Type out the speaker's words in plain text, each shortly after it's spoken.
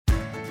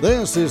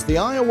This is the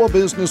Iowa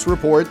Business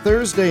Report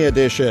Thursday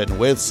edition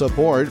with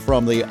support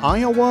from the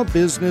Iowa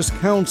Business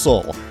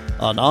Council,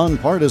 a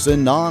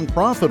nonpartisan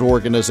nonprofit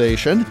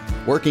organization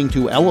working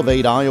to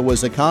elevate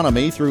Iowa's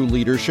economy through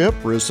leadership,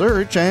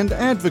 research, and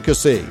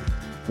advocacy.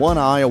 One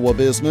Iowa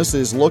business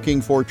is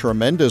looking for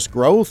tremendous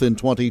growth in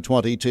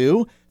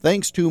 2022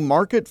 thanks to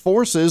market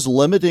forces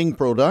limiting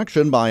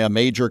production by a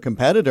major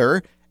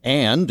competitor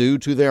and due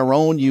to their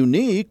own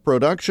unique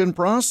production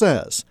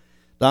process.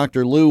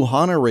 Dr. Lou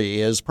Honoré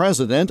is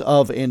president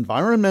of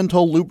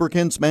Environmental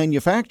Lubricants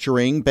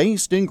Manufacturing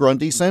based in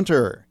Grundy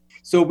Center.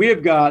 So we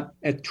have got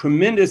a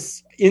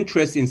tremendous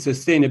interest in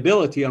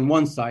sustainability on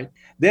one side.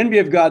 Then we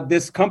have got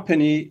this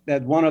company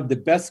that one of the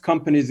best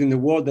companies in the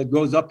world that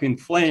goes up in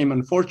flame,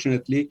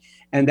 unfortunately,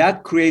 and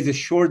that creates a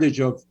shortage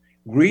of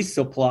grease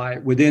supply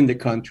within the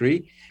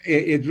country.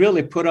 It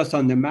really put us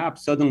on the map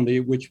suddenly,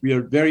 which we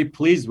are very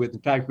pleased with. In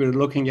fact, we're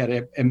looking at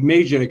a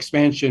major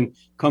expansion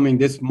coming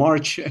this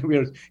March.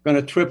 We're going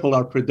to triple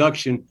our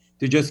production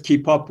to just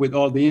keep up with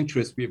all the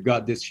interest we've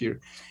got this year.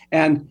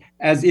 And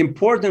as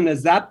important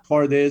as that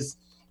part is,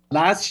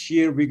 last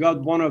year we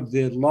got one of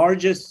the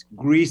largest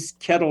grease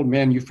kettle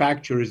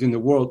manufacturers in the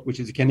world,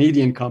 which is a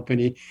Canadian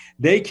company.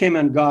 They came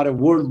and got a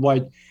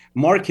worldwide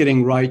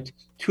marketing right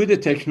to the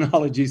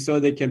technology so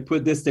they can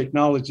put this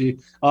technology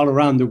all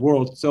around the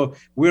world. So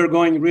we're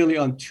going really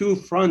on two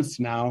fronts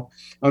now.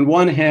 On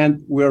one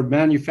hand, we're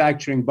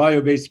manufacturing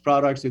bio-based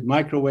products with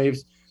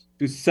microwaves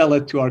to sell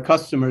it to our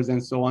customers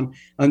and so on.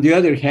 On the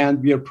other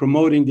hand, we are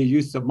promoting the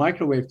use of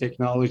microwave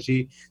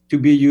technology to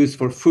be used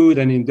for food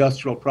and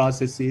industrial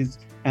processes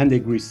and the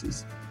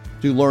greases.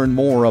 To learn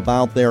more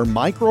about their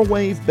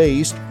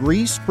microwave-based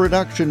grease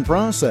production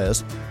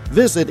process,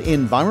 visit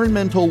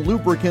Environmental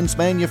Lubricants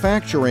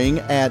Manufacturing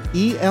at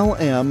elmusa.com.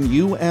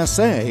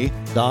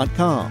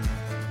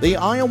 The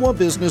Iowa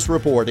Business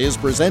Report is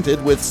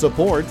presented with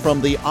support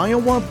from the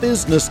Iowa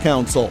Business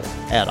Council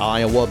at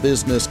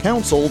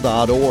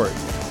iowabusinesscouncil.org.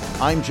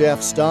 I'm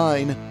Jeff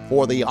Stein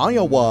for the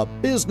Iowa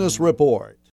Business Report.